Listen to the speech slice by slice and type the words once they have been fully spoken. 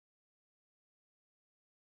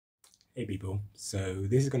Hey people, so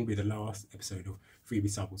this is going to be the last episode of Freebie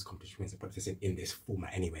Samples Competition Wins. I put this in this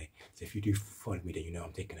format anyway. So if you do follow me, then you know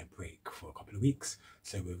I'm taking a break for a couple of weeks.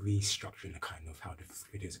 So we're restructuring the kind of how the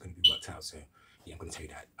videos are going to be worked out. So yeah, I'm going to tell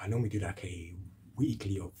you that. I normally do like a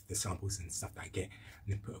weekly of the samples and stuff that I get, and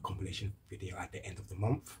then put a compilation video at the end of the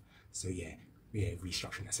month. So yeah, we're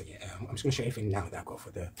restructuring that. So yeah, I'm just going to show you everything now that I've got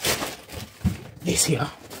for this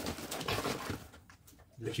here.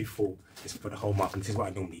 Literally full. This for the whole month, and this is what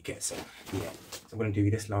I normally get. So yeah, so I'm going to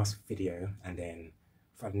do this last video, and then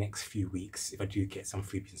for the next few weeks, if I do get some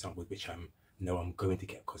freebies and samples, which I know I'm going to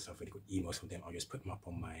get because I've already got emails from them, I'll just put them up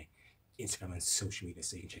on my Instagram and social media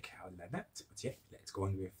so you can check it out like that. But yeah, let's go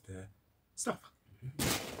on with the stuff.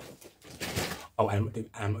 Oh, and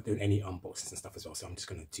I'm not doing any unboxings and stuff as well, so I'm just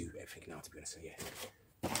going to do everything now, to be honest. So yeah,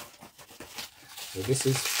 so this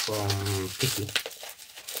is from Picky,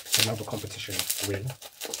 another competition win.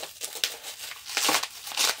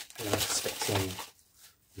 And I'm expecting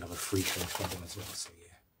another free trend from them as well, so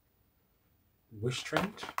yeah. Wish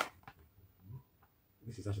trend.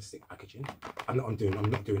 This is actually stick packaging. I'm not doing an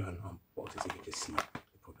unboxing, so you can just see the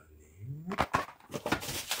product there.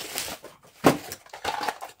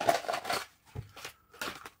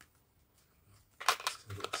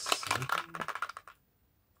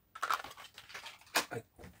 I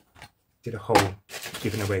did a whole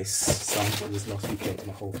giving away samples last weekend to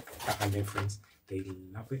my whole family and friends. They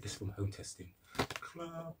love it. This is from Home Testing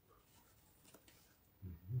Club.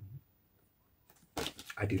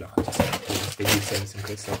 I do love Home Testing. They do send some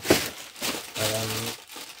good stuff. I'm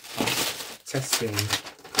testing.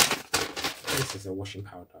 This is a washing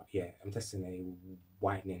powder. Yeah, I'm testing a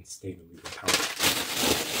whitening stain removal powder.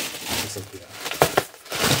 This is here.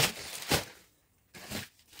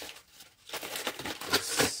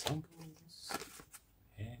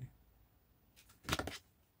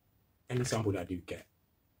 Any sample that I do get,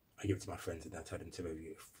 I give it to my friends and I tell them to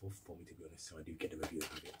review it for me, to be honest. So I do get the review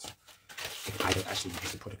of it if I don't actually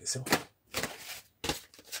use the product itself.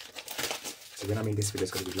 So when I mean this video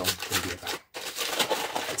is going to be long, it's going to be about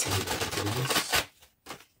 10 minutes.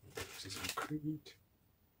 This is concrete.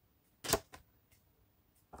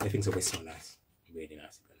 Everything's always so nice, really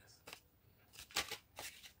nice, to be honest.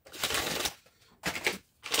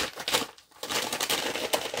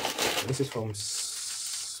 So this is from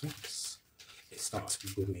Smith's. It starts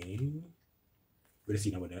with me. We've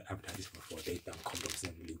seen how they advertised this before. They've done condoms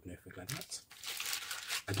and lube and everything like that.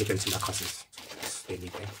 I give them to my cousins. They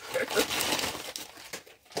need them.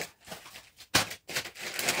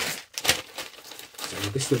 So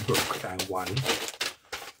this is the book that I won. I'm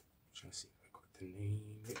trying to see if I got the name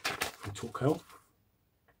from Talk Health.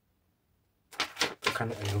 They're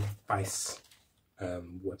kind of an advice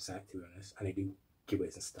website, to be honest, and they do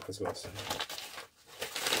giveaways and stuff as well. So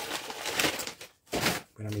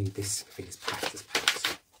when I mean this thing is packed, it's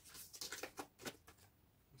packed.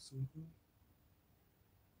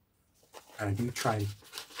 And I do try and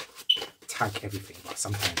tag everything, but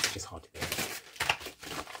sometimes it's just hard to do.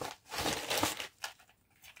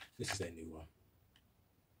 This is their new one.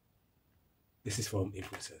 This is from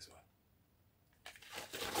Influencer as well.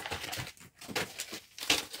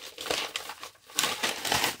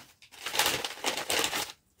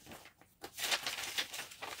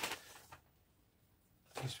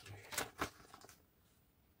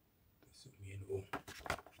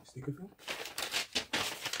 Sticker film.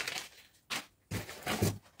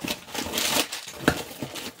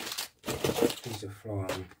 These are from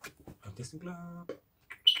Home Testing Club.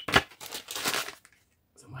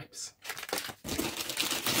 Some wipes.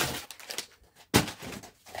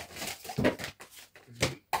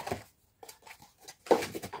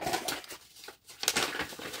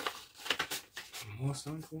 More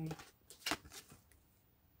sample.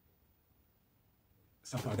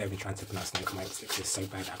 Something I've been trying to pronounce now, my it's just so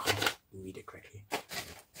bad I can't read it correctly.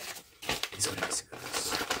 It's what it is.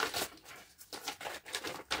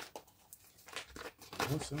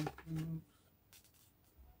 Awesome.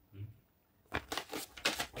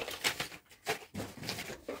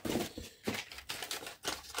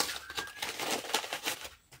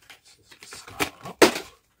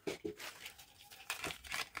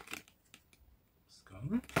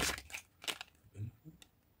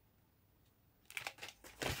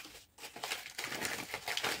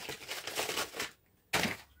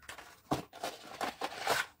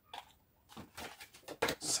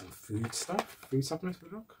 Food stuff, food supplements for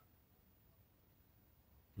the dog.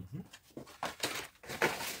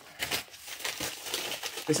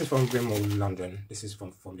 This is from Rimmel London. This is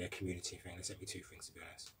from their community thing. They sent me 2 things, to be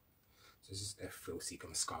honest. So this is their Thrill Seeker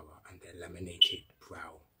mascara and their laminated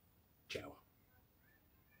brow gel.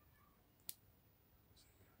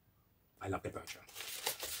 I love the brochure.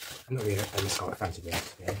 I'm not really a mascara fan, to be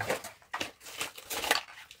honest. Yeah.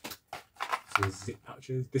 So zip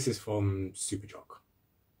pouches. This is from Superdrug.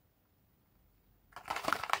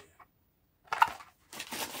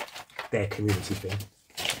 Their community thing.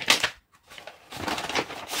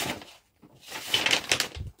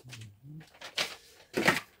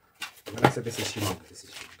 When I said this is humongous, this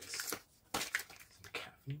is humongous. Some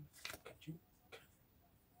caffeine.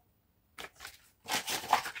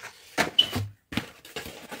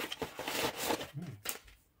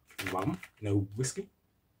 Rum, no whiskey.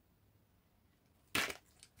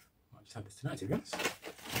 Might just have this tonight, to be honest.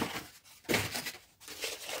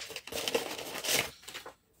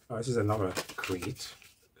 Oh, this is another crate.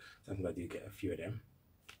 Sometimes I do get a few of them.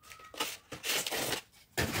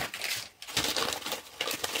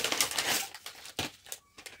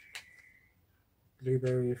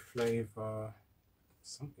 Blueberry flavor,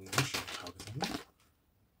 something mushroom powder.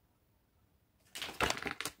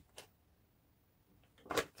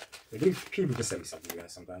 They do people just say something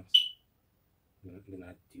guys sometimes. And then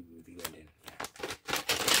I do the ending.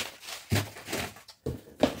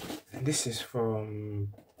 And this is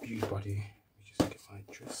from Beauty Body. Let me just get my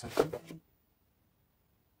dress something.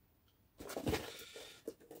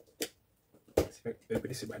 But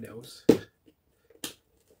this is my nails.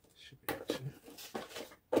 Should be actually.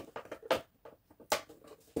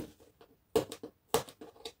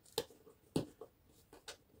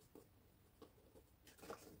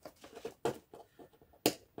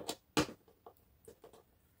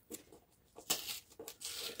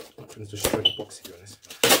 I'm trying to destroy the box, to be honest.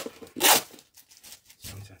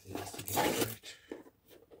 Sometimes it needs to be destroyed.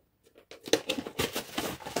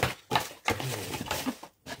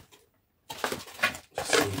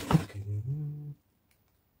 Just see if I can.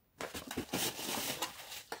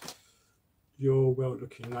 Your well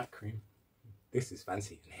looking night cream. This is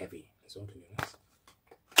fancy and heavy as well, to be honest.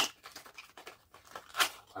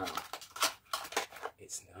 Wow.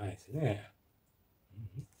 It's nice, isn't it?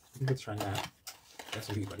 I'm gonna try that. That's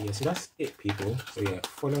what people, yeah, so that's it, people. So yeah,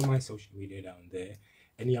 follow my social media down there.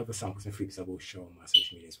 Any other samples and freebies I will show on my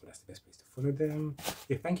social media, so that's the best place to follow them.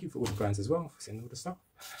 Yeah, thank you for all the brands as well, for sending all the stuff.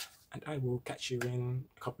 And I will catch you in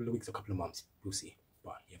a couple of weeks, a couple of months. We'll see.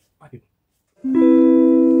 But yeah, bye people.